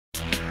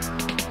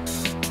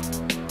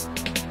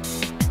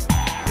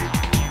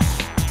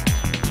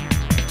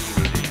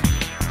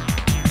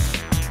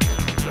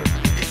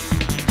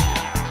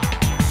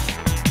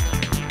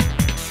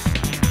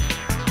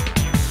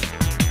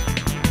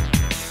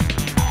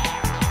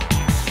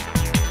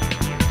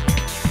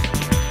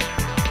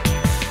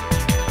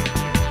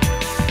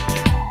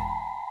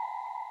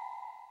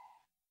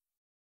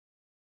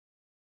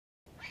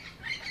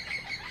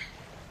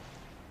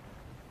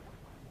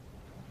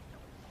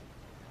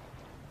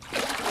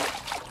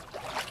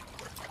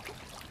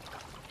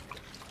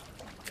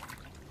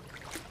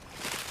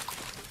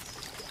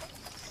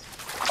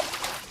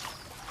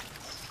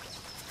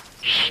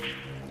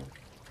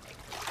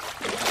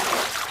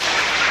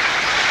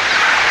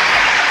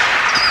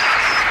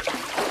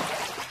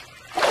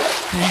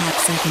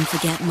Perhaps I can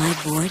forget my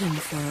boredom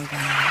for a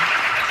while.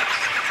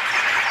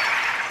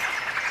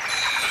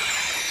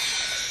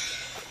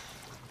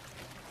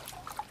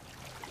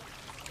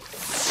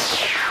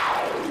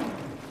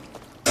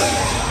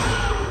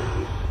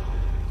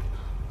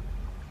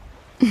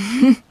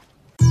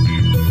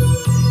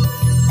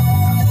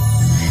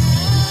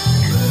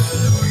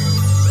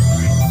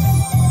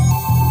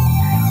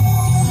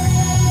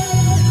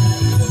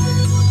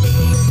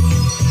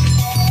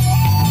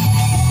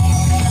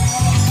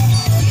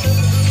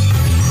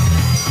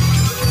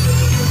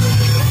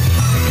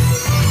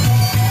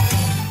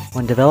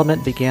 When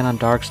development began on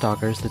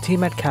Darkstalkers, the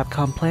team at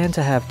Capcom planned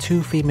to have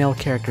 2 female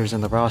characters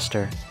in the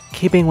roster.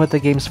 Keeping with the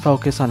game's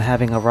focus on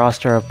having a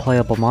roster of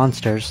playable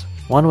monsters,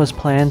 one was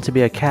planned to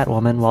be a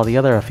Catwoman while the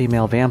other a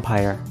female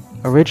vampire.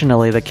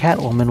 Originally, the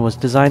Catwoman was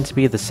designed to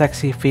be the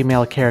sexy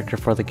female character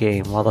for the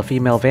game, while the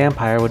female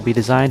vampire would be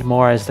designed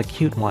more as the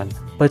cute one.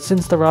 But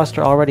since the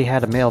roster already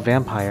had a male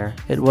vampire,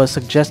 it was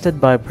suggested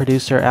by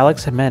producer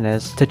Alex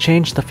Jimenez to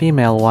change the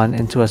female one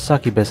into a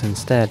succubus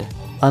instead.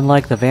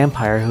 Unlike the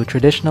vampire, who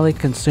traditionally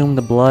consume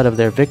the blood of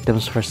their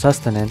victims for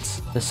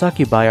sustenance, the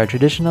succubi are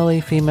traditionally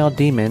female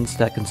demons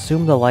that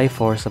consume the life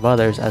force of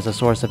others as a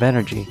source of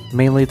energy,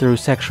 mainly through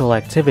sexual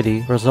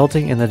activity,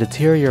 resulting in the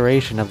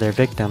deterioration of their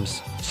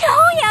victims.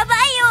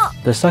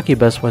 The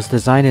succubus was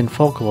designed in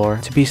folklore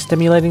to be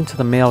stimulating to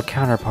the male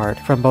counterpart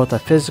from both a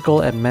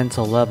physical and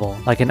mental level,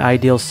 like an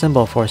ideal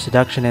symbol for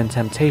seduction and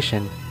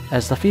temptation.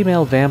 As the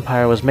female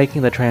vampire was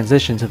making the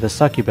transition to the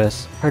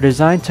succubus, her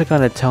design took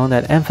on a tone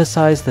that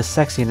emphasized the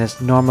sexiness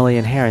normally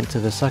inherent to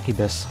the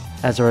succubus.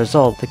 As a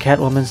result, the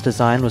Catwoman's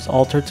design was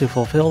altered to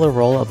fulfill the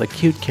role of the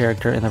cute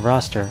character in the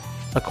roster.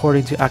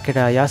 According to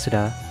Akira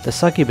Yasuda, the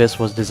succubus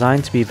was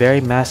designed to be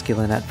very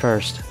masculine at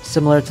first,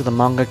 similar to the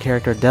manga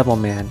character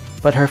Devilman,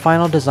 but her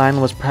final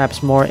design was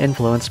perhaps more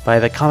influenced by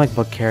the comic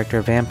book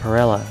character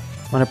Vampirella.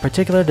 When a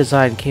particular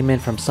design came in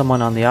from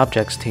someone on the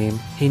Objects team,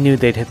 he knew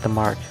they'd hit the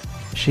mark.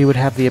 She would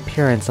have the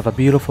appearance of a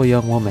beautiful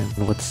young woman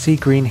with sea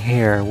green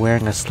hair,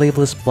 wearing a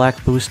sleeveless black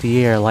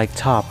bustier-like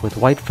top with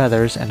white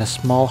feathers and a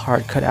small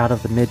heart cut out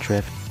of the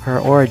midriff. Her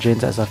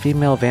origins as a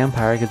female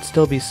vampire could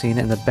still be seen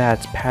in the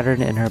bats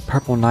patterned in her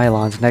purple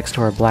nylons next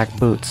to her black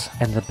boots,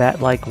 and the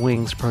bat-like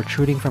wings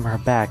protruding from her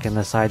back and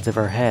the sides of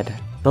her head.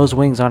 Those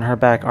wings on her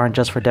back aren't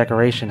just for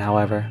decoration,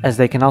 however, as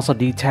they can also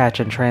detach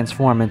and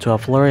transform into a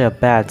flurry of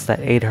bats that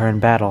aid her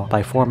in battle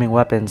by forming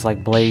weapons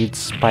like blades,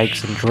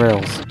 spikes, and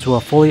drills, to a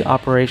fully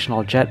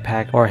operational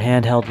jetpack or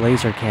handheld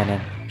laser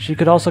cannon. She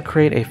could also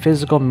create a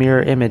physical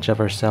mirror image of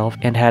herself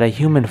and had a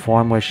human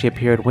form where she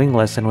appeared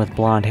wingless and with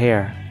blonde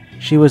hair.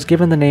 She was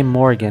given the name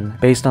Morrigan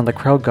based on the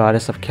crow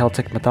goddess of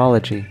Celtic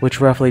mythology, which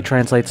roughly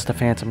translates to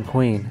Phantom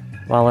Queen.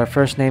 While her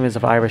first name is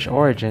of Irish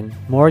origin,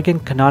 Morrigan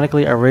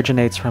canonically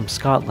originates from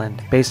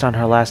Scotland, based on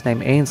her last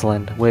name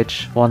Aensland,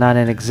 which, while not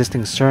an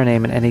existing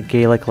surname in any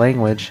Gaelic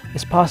language,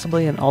 is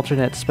possibly an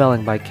alternate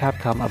spelling by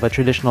Capcom of a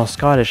traditional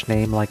Scottish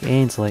name like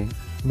Ainsley.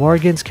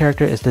 Morrigan's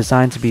character is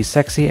designed to be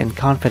sexy and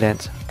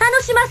confident,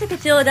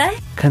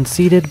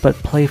 conceited but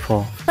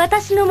playful.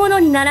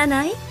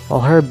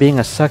 While her being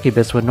a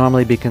succubus would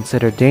normally be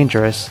considered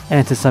dangerous,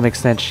 and to some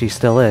extent she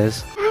still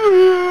is,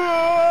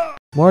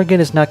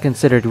 Morrigan is not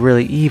considered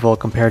really evil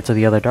compared to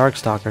the other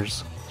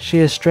Darkstalkers. She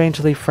is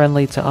strangely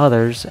friendly to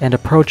others and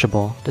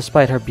approachable,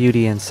 despite her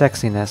beauty and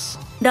sexiness.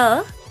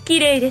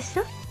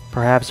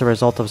 Perhaps a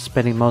result of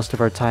spending most of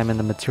her time in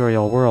the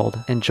material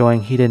world,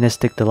 enjoying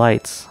hedonistic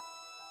delights.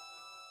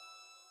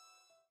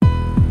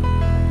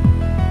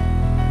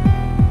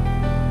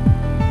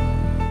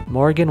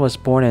 Morrigan was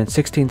born in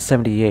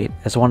 1678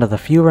 as one of the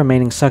few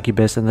remaining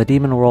succubus in the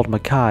demon world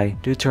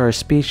Makai due to her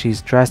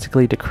species'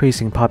 drastically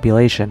decreasing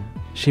population.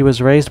 She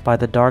was raised by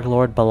the Dark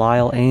Lord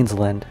Belial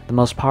Aensland, the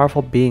most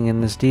powerful being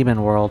in this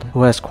demon world,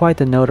 who has quite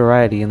the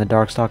notoriety in the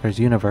Darkstalkers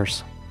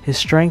universe. His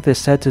strength is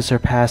said to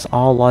surpass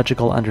all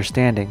logical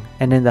understanding,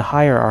 and in the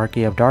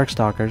hierarchy of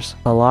Darkstalkers,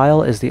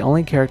 Belial is the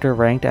only character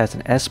ranked as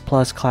an S+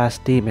 class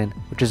demon,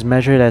 which is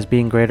measured as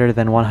being greater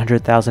than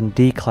 100,000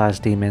 D class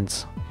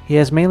demons. He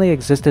has mainly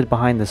existed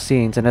behind the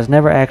scenes and has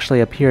never actually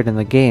appeared in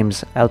the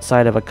games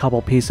outside of a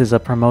couple pieces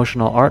of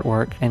promotional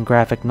artwork and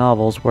graphic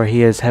novels where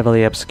he is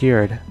heavily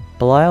obscured.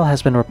 Belial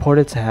has been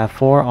reported to have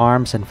 4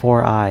 arms and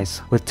 4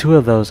 eyes, with 2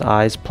 of those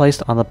eyes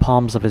placed on the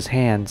palms of his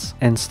hands,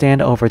 and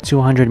stand over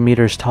 200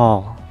 meters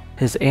tall.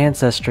 His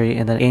ancestry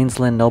in the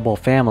Aensland noble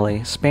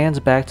family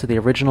spans back to the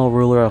original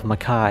ruler of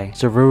Makai,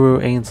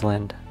 Zaruru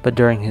Aensland, but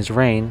during his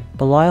reign,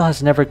 Belial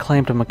has never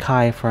claimed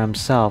Makai for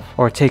himself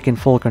or taken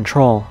full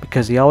control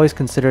because he always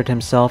considered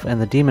himself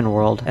and the demon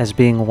world as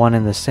being one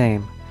and the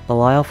same.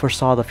 Belial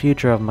foresaw the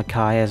future of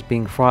Makai as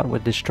being fraught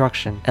with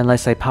destruction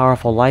unless a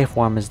powerful life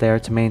form is there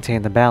to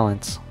maintain the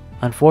balance.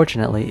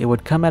 Unfortunately, it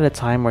would come at a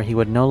time where he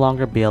would no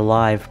longer be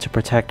alive to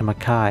protect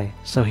Makai,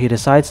 so he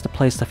decides to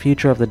place the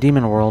future of the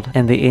demon world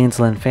and the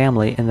Aensland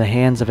family in the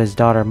hands of his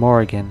daughter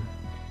Morrigan.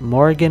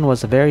 Morrigan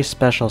was a very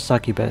special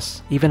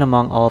succubus, even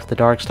among all of the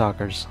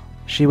Darkstalkers.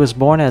 She was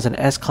born as an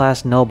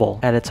S-class noble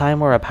at a time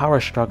where a power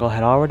struggle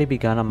had already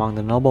begun among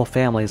the noble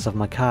families of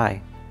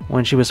Makai.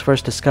 When she was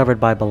first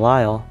discovered by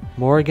Belial,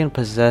 Morrigan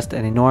possessed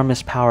an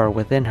enormous power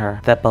within her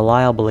that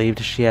Belial believed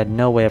she had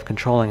no way of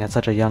controlling at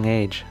such a young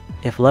age.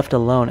 If left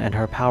alone and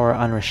her power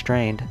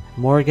unrestrained,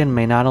 Morrigan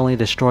may not only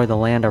destroy the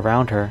land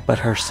around her, but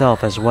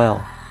herself as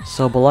well.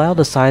 So Belial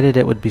decided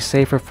it would be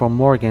safer for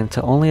Morrigan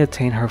to only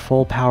attain her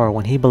full power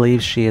when he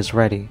believes she is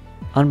ready.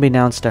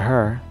 Unbeknownst to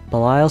her,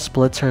 Belial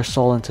splits her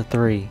soul into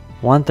three.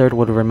 One third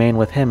would remain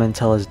with him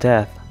until his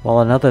death, while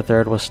another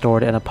third was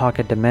stored in a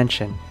pocket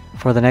dimension.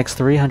 For the next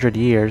 300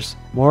 years,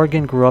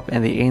 Morrigan grew up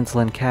in the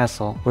Aensland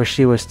castle, where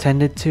she was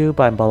tended to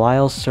by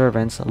Belial's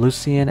servants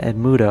Lucien and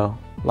Mudo.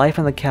 Life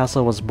in the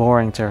castle was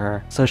boring to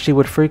her, so she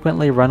would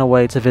frequently run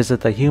away to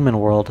visit the human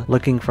world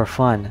looking for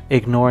fun,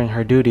 ignoring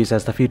her duties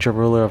as the future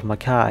ruler of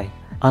Makai.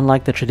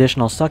 Unlike the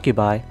traditional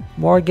succubi,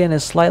 Morrigan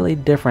is slightly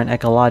different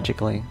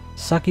ecologically.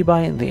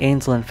 Succubi in the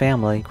Aensland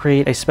family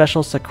create a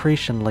special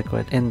secretion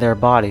liquid in their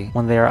body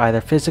when they are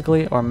either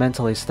physically or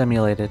mentally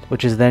stimulated,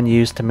 which is then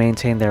used to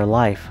maintain their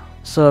life.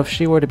 So if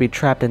she were to be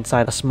trapped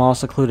inside a small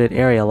secluded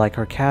area like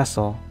her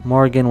castle,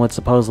 Morrigan would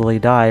supposedly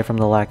die from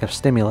the lack of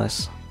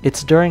stimulus.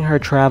 It's during her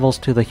travels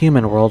to the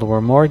human world where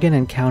Morrigan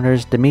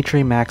encounters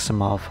Dmitry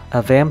Maximov,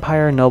 a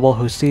vampire noble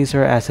who sees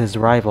her as his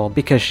rival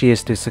because she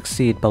is to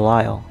succeed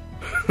Belial.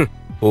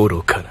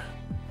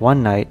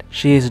 One night,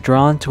 she is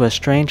drawn to a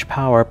strange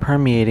power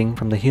permeating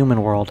from the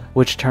human world,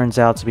 which turns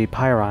out to be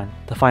Pyron,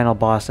 the final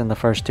boss in the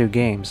first two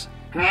games.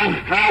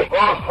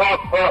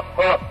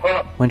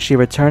 When she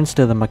returns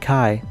to the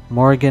Makai,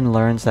 Morrigan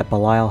learns that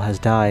Belial has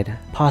died,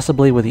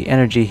 possibly with the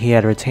energy he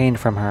had retained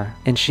from her,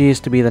 and she is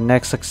to be the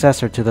next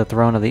successor to the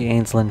throne of the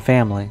Aensland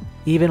family.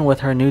 Even with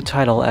her new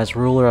title as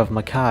ruler of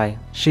Makai,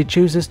 she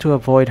chooses to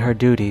avoid her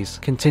duties,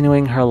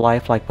 continuing her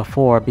life like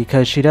before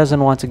because she doesn't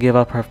want to give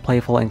up her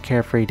playful and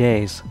carefree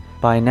days.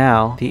 By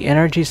now, the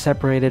energy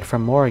separated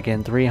from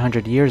Morrigan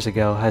 300 years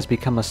ago has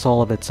become a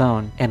soul of its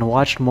own, and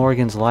watched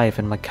Morrigan's life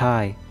in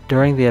Makai.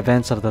 During the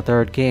events of the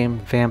third game,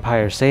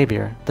 Vampire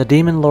Savior, the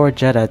Demon Lord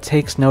Jeddah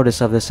takes notice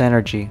of this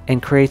energy,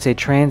 and creates a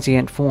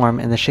transient form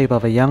in the shape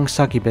of a young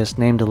succubus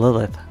named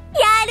Lilith.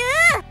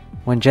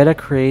 When Jeddah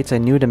creates a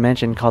new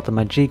dimension called the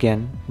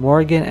Majigan,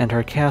 Morrigan and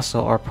her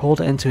castle are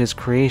pulled into his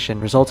creation,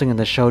 resulting in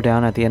the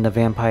showdown at the end of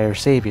Vampire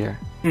Savior.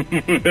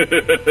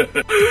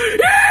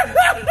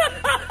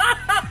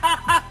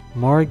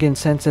 Morrigan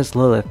senses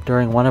Lilith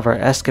during one of her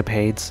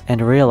escapades and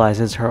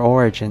realizes her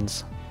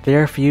origins.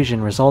 Their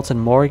fusion results in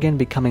Morrigan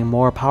becoming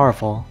more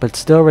powerful, but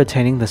still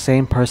retaining the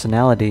same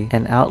personality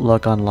and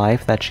outlook on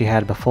life that she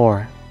had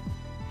before.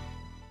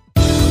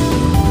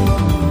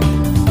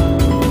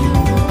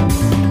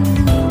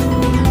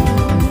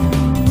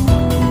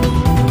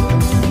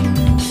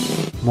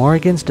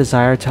 Morrigan's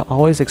desire to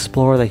always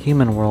explore the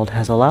human world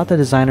has allowed the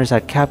designers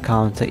at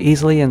Capcom to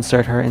easily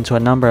insert her into a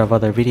number of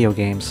other video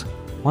games.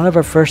 One of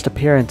her first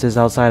appearances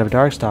outside of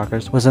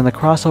Darkstalkers was in the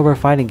crossover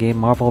fighting game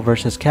Marvel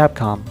vs.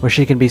 Capcom, where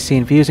she can be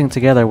seen fusing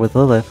together with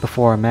Lilith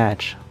before a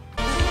match.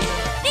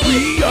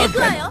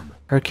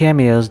 Her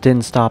cameos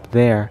didn't stop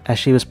there, as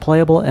she was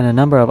playable in a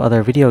number of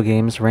other video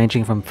games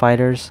ranging from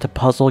fighters to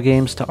puzzle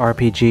games to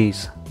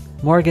RPGs.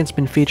 Morrigan's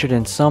been featured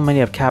in so many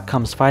of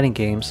Capcom's fighting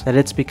games that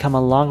it's become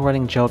a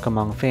long-running joke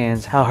among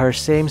fans how her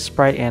same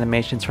sprite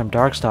animations from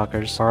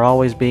Darkstalkers are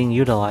always being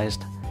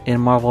utilized. In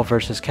Marvel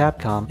vs.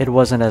 Capcom, it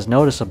wasn't as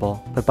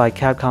noticeable, but by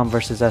Capcom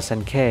vs.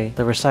 SNK,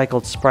 the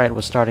recycled sprite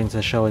was starting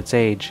to show its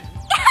age.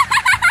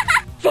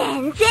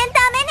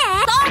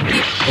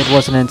 It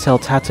wasn't until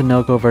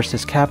Tatsunoko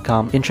vs.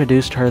 Capcom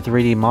introduced her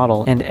 3D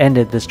model and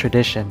ended this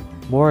tradition.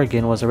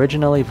 Morrigan was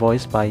originally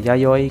voiced by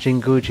Yayoi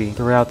Jinguji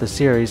throughout the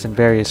series in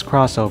various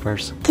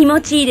crossovers.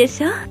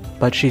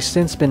 But she's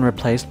since been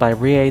replaced by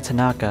Rie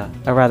Tanaka,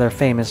 a rather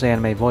famous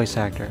anime voice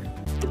actor.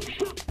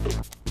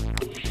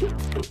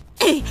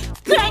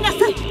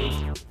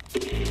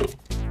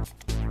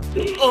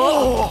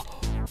 Oh!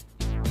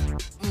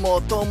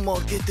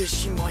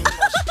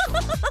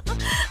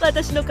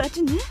 私の勝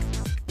ちね。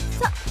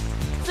さあ、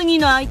次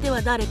の相手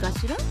は誰か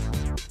しら？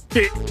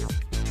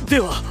で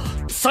は、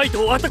再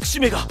度私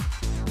めが。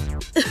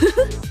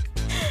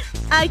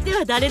相手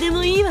は誰で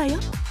もいいわよ。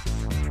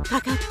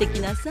かかってき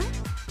なさい。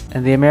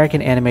In the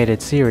American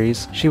animated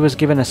series, she was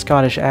given a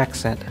Scottish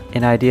accent,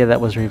 an idea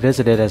that was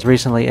revisited as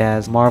recently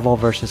as Marvel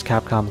vs.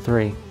 Capcom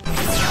 3.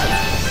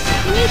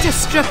 You need to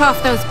strip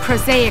off those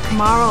prosaic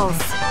morals.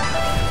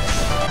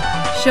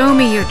 Show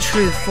me your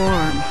true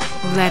form.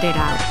 Let it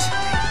out.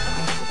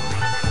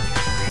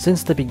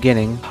 Since the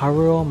beginning,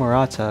 Haruo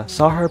Murata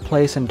saw her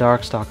place in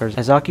Darkstalkers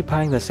as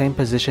occupying the same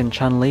position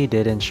Chun-Li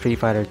did in Street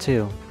Fighter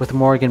II, with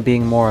Morrigan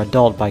being more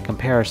adult by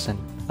comparison.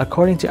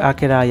 According to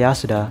Akira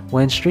Yasuda,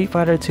 when Street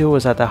Fighter II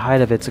was at the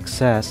height of its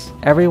success,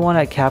 everyone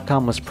at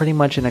Capcom was pretty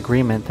much in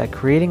agreement that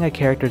creating a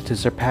character to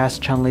surpass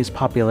Chun-Li's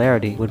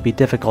popularity would be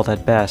difficult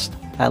at best.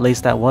 At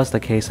least that was the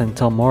case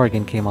until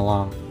Morrigan came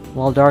along.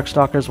 While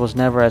Darkstalkers was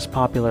never as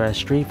popular as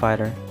Street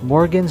Fighter,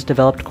 Morrigan's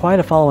developed quite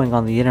a following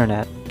on the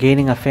internet,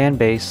 gaining a fan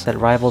base that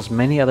rivals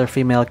many other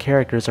female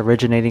characters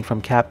originating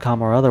from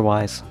Capcom or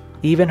otherwise.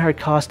 Even her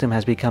costume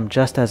has become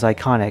just as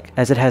iconic,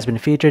 as it has been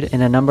featured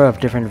in a number of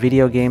different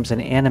video games and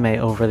anime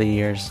over the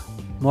years.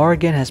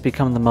 Morrigan has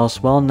become the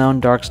most well-known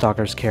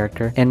Darkstalkers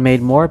character and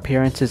made more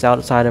appearances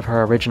outside of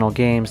her original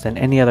games than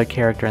any other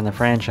character in the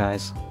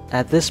franchise.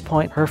 At this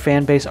point, her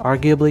fanbase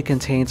arguably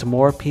contains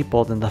more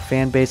people than the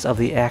fanbase of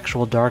the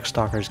actual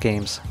Darkstalkers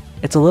games.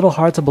 It's a little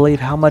hard to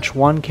believe how much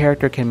one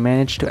character can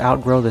manage to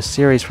outgrow the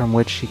series from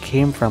which she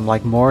came from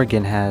like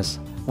Morrigan has.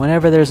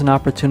 Whenever there's an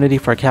opportunity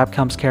for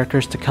Capcom's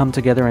characters to come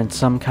together in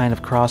some kind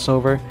of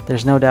crossover,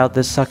 there's no doubt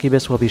this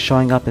succubus will be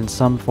showing up in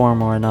some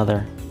form or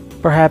another.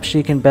 Perhaps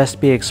she can best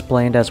be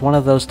explained as one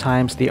of those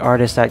times the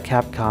artists at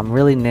Capcom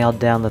really nailed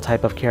down the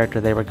type of character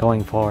they were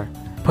going for.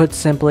 Put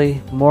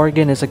simply,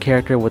 Morrigan is a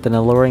character with an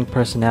alluring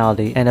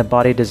personality and a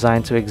body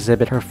designed to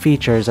exhibit her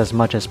features as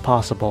much as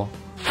possible.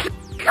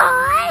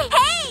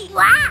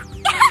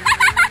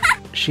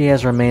 She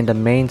has remained a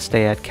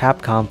mainstay at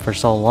Capcom for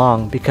so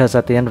long because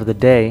at the end of the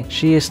day,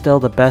 she is still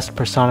the best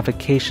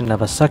personification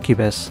of a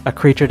succubus, a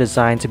creature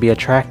designed to be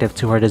attractive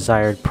to her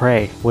desired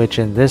prey, which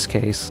in this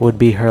case would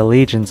be her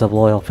legions of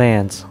loyal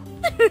fans.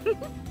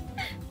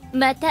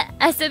 また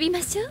遊び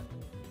ましょう。